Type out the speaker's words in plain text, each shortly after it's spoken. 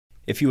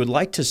If you would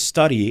like to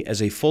study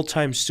as a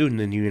full-time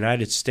student in the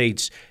United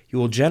States, you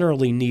will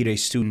generally need a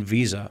student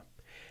visa.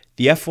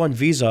 The F1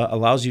 visa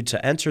allows you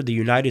to enter the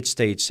United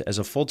States as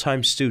a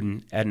full-time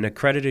student at an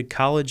accredited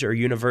college or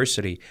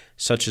university,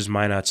 such as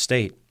Minot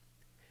State.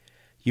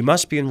 You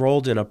must be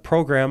enrolled in a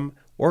program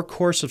or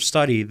course of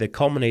study that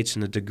culminates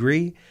in a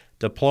degree,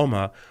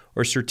 diploma,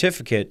 or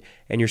certificate,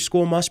 and your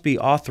school must be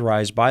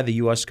authorized by the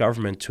U.S.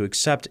 government to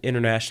accept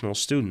international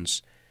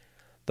students.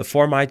 The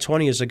Form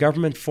I-20 is a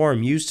government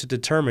form used to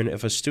determine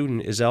if a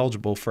student is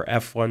eligible for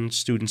F1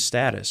 student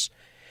status.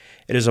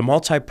 It is a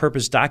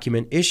multi-purpose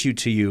document issued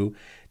to you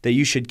that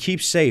you should keep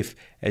safe,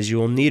 as you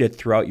will need it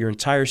throughout your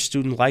entire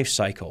student life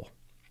cycle.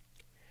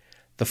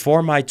 The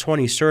Form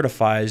I-20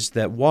 certifies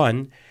that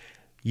 1.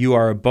 You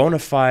are a bona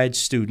fide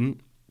student,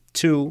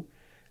 2.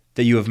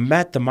 That you have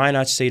met the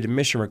Minot State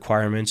admission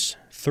requirements,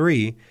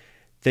 3.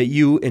 That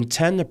you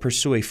intend to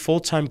pursue a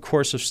full-time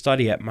course of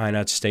study at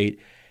Minot State,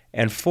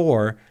 and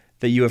 4.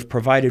 That you have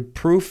provided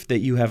proof that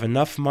you have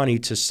enough money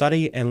to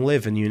study and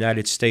live in the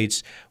United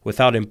States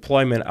without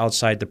employment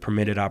outside the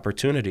permitted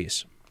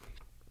opportunities.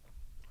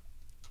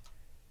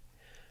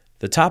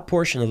 The top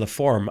portion of the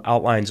form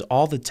outlines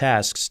all the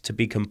tasks to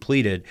be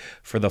completed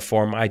for the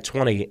Form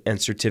I-20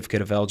 and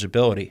Certificate of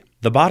Eligibility.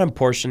 The bottom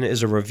portion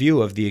is a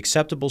review of the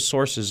acceptable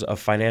sources of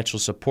financial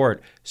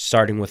support,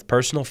 starting with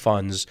personal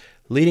funds,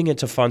 leading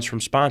into funds from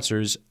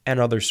sponsors, and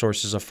other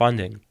sources of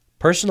funding.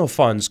 Personal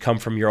funds come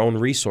from your own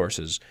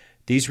resources.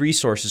 These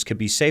resources could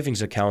be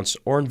savings accounts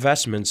or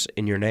investments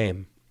in your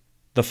name.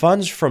 The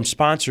funds from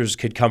sponsors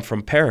could come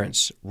from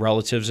parents,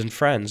 relatives, and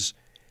friends.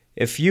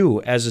 If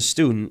you, as a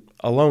student,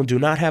 alone do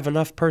not have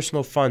enough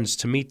personal funds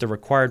to meet the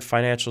required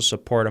financial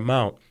support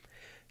amount,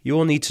 you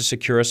will need to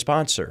secure a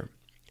sponsor.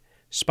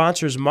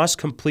 Sponsors must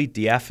complete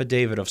the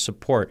affidavit of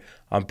support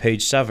on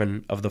page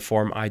 7 of the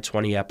Form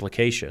I-20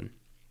 application.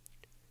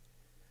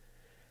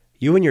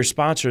 You and your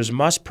sponsors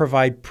must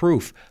provide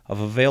proof of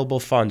available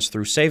funds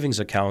through savings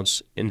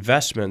accounts,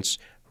 investments,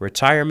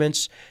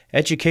 retirements,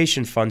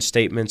 education fund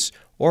statements,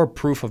 or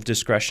proof of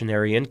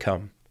discretionary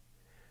income.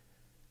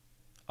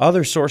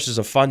 Other sources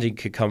of funding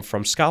could come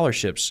from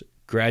scholarships,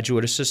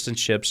 graduate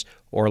assistantships,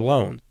 or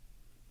loans.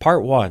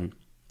 Part 1.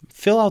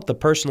 Fill out the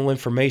personal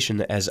information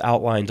as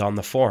outlined on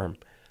the form.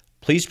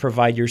 Please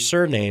provide your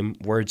surname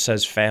where it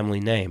says family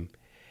name.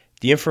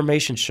 The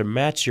information should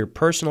match your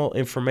personal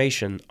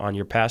information on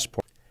your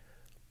passport.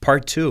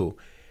 Part 2.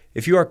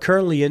 If you are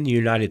currently in the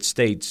United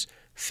States,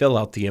 fill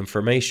out the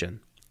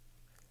information.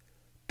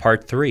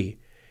 Part 3.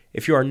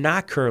 If you are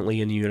not currently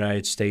in the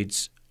United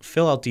States,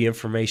 fill out the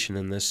information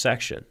in this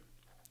section.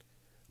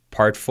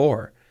 Part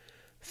 4.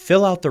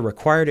 Fill out the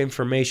required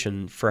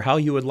information for how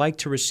you would like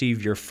to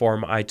receive your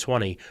Form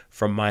I-20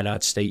 from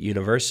Minot State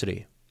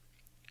University.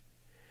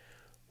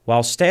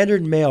 While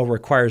standard mail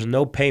requires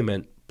no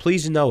payment,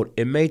 please note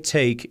it may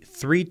take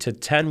 3 to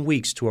 10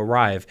 weeks to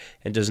arrive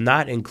and does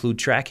not include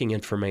tracking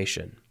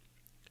information.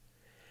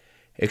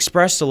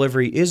 Express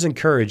delivery is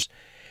encouraged.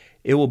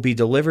 It will be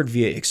delivered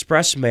via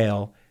express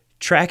mail.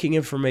 Tracking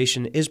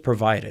information is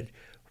provided.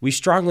 We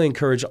strongly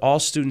encourage all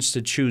students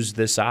to choose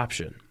this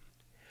option.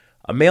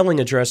 A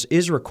mailing address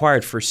is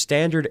required for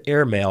standard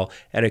airmail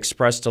and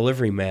express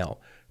delivery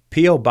mail.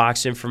 P.O.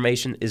 Box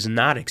information is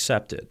not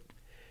accepted.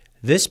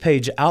 This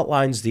page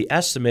outlines the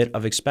estimate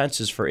of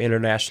expenses for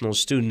international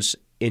students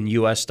in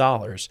U.S.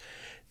 dollars.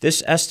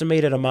 This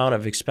estimated amount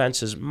of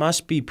expenses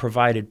must be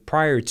provided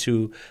prior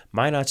to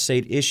Minot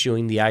State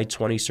issuing the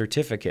I-20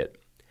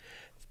 certificate.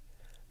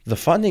 The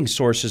funding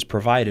sources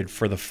provided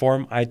for the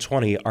Form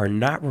I-20 are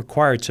not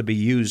required to be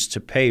used to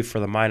pay for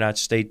the Minot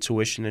State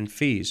tuition and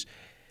fees.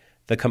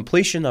 The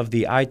completion of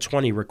the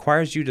I-20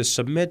 requires you to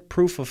submit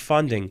proof of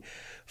funding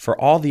for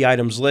all the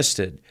items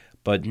listed,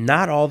 but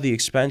not all the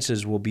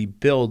expenses will be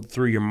billed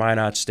through your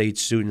Minot State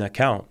student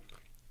account.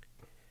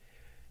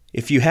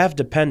 If you have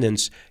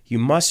dependents, you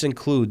must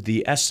include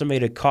the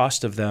estimated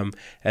cost of them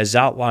as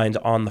outlined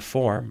on the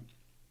form.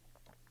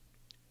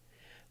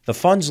 The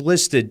funds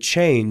listed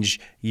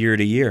change year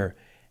to year.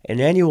 An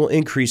annual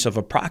increase of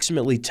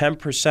approximately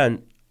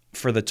 10%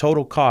 for the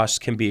total cost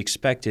can be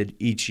expected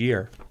each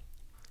year.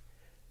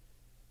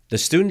 The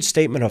Student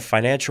Statement of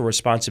Financial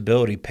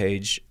Responsibility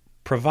page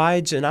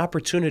provides an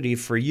opportunity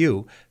for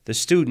you, the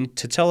student,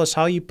 to tell us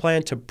how you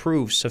plan to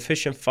prove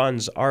sufficient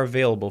funds are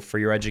available for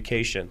your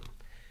education.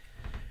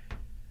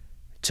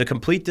 To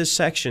complete this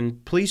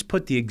section, please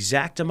put the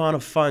exact amount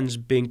of funds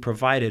being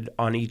provided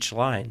on each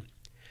line.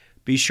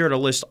 Be sure to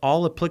list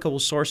all applicable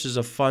sources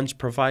of funds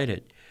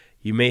provided.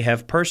 You may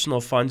have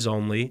personal funds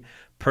only,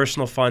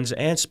 personal funds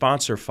and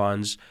sponsor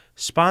funds,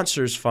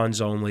 sponsors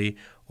funds only,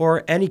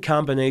 or any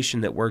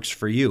combination that works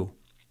for you.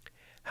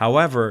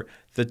 However,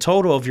 the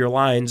total of your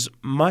lines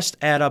must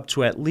add up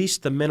to at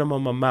least the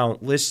minimum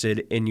amount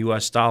listed in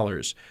U.S.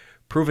 dollars.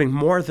 Proving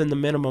more than the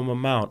minimum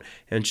amount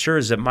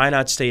ensures that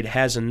Minot State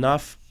has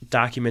enough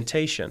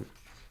documentation.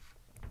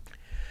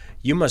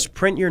 You must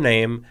print your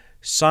name,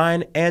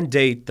 sign, and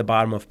date the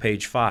bottom of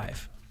page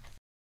 5.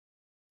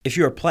 If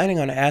you are planning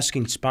on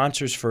asking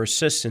sponsors for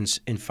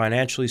assistance in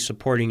financially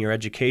supporting your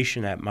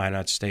education at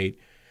Minot State,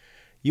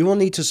 you will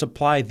need to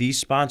supply these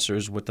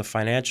sponsors with the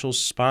Financial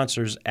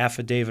Sponsors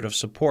Affidavit of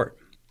Support.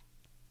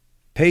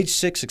 Page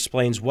 6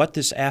 explains what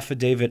this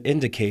affidavit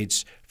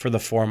indicates for the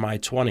Form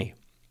I-20.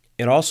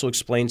 It also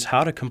explains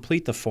how to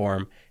complete the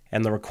form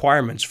and the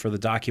requirements for the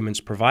documents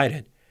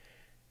provided.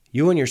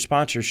 You and your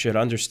sponsor should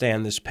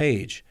understand this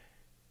page.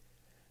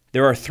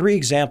 There are 3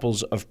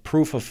 examples of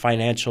proof of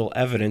financial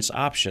evidence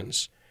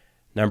options.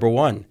 Number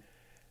 1,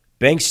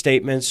 bank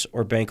statements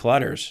or bank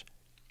letters.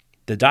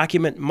 The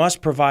document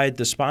must provide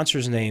the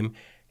sponsor's name,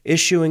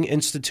 issuing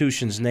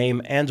institution's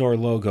name and/or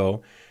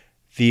logo,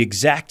 the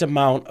exact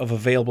amount of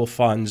available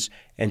funds,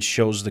 and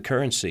shows the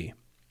currency.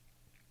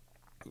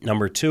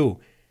 Number 2,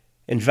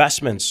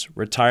 investments,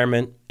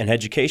 retirement, and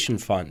education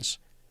funds.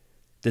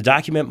 The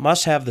document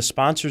must have the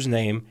sponsor's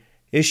name,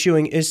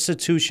 issuing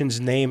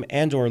institution's name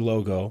and/or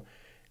logo,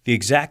 the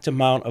exact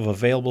amount of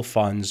available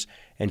funds,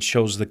 and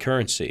shows the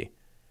currency.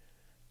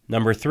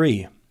 Number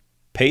 3,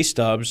 pay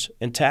stubs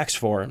and tax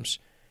forms.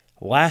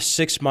 Last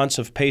 6 months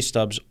of pay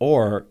stubs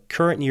or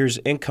current year's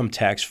income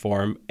tax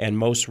form and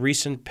most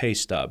recent pay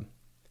stub.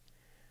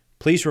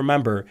 Please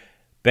remember,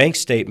 bank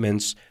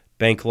statements,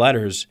 bank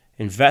letters,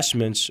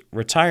 investments,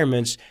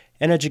 retirements,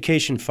 and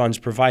education funds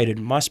provided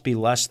must be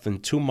less than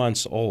 2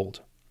 months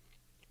old.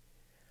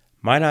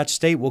 Minot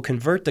State will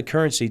convert the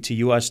currency to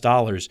U.S.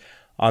 dollars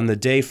on the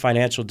day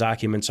financial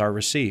documents are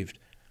received.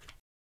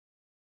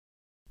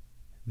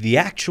 The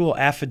actual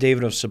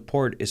affidavit of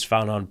support is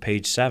found on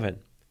page 7.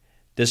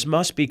 This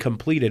must be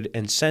completed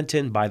and sent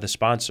in by the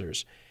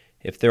sponsors.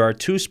 If there are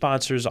 2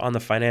 sponsors on the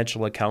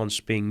financial accounts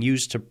being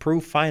used to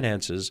prove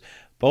finances,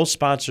 both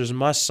sponsors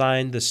must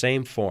sign the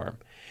same form.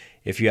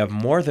 If you have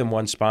more than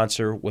one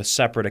sponsor with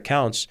separate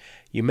accounts,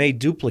 you may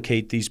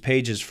duplicate these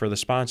pages for the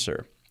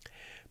sponsor.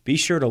 Be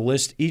sure to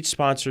list each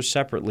sponsor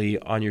separately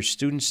on your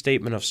student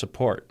statement of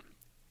support.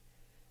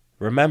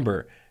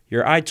 Remember,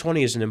 your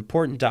I-20 is an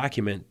important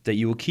document that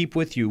you will keep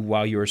with you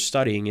while you are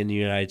studying in the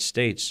United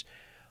States.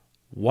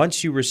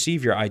 Once you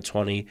receive your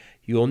I-20,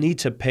 you will need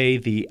to pay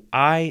the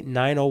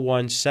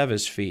I-901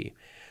 SEVIS fee.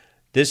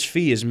 This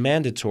fee is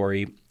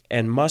mandatory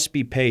and must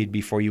be paid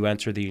before you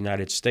enter the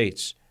United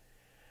States.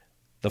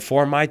 The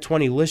Form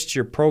I-20 lists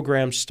your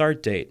program's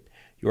start date.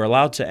 You are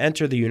allowed to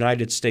enter the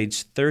United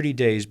States 30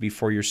 days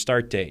before your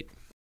start date.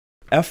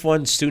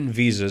 F-1 student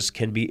visas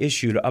can be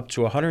issued up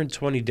to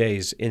 120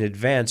 days in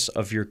advance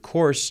of your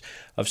course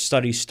of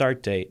study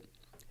start date.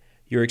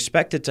 You're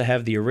expected to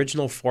have the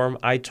original Form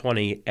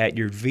I-20 at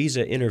your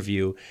visa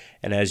interview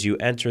and as you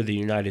enter the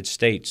United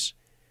States.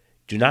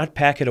 Do not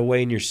pack it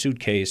away in your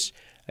suitcase.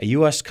 A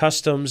U.S.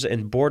 Customs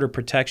and Border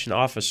Protection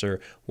officer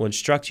will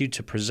instruct you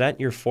to present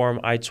your Form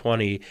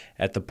I-20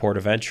 at the port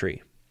of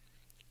entry.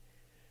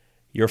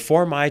 Your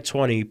Form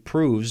I-20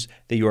 proves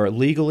that you are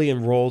legally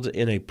enrolled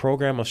in a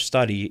program of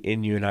study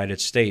in the United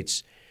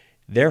States.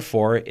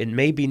 Therefore, it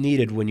may be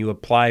needed when you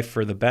apply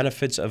for the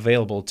benefits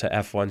available to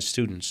F-1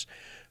 students.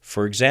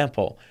 For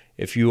example,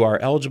 if you are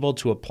eligible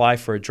to apply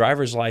for a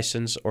driver's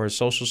license or a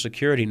social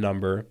security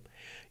number,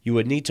 you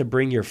would need to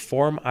bring your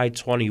Form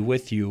I-20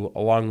 with you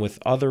along with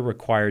other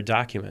required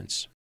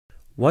documents.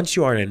 Once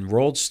you are an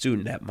enrolled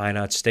student at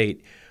Minot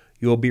State,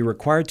 you will be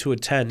required to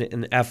attend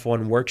an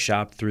F-1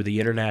 workshop through the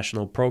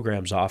International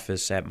Programs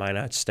Office at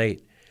Minot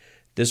State.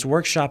 This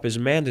workshop is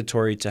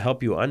mandatory to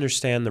help you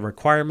understand the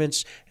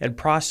requirements and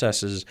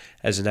processes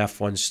as an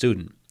F-1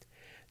 student.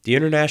 The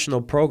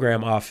International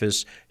Program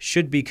Office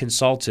should be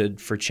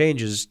consulted for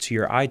changes to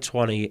your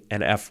I-20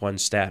 and F-1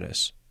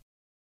 status.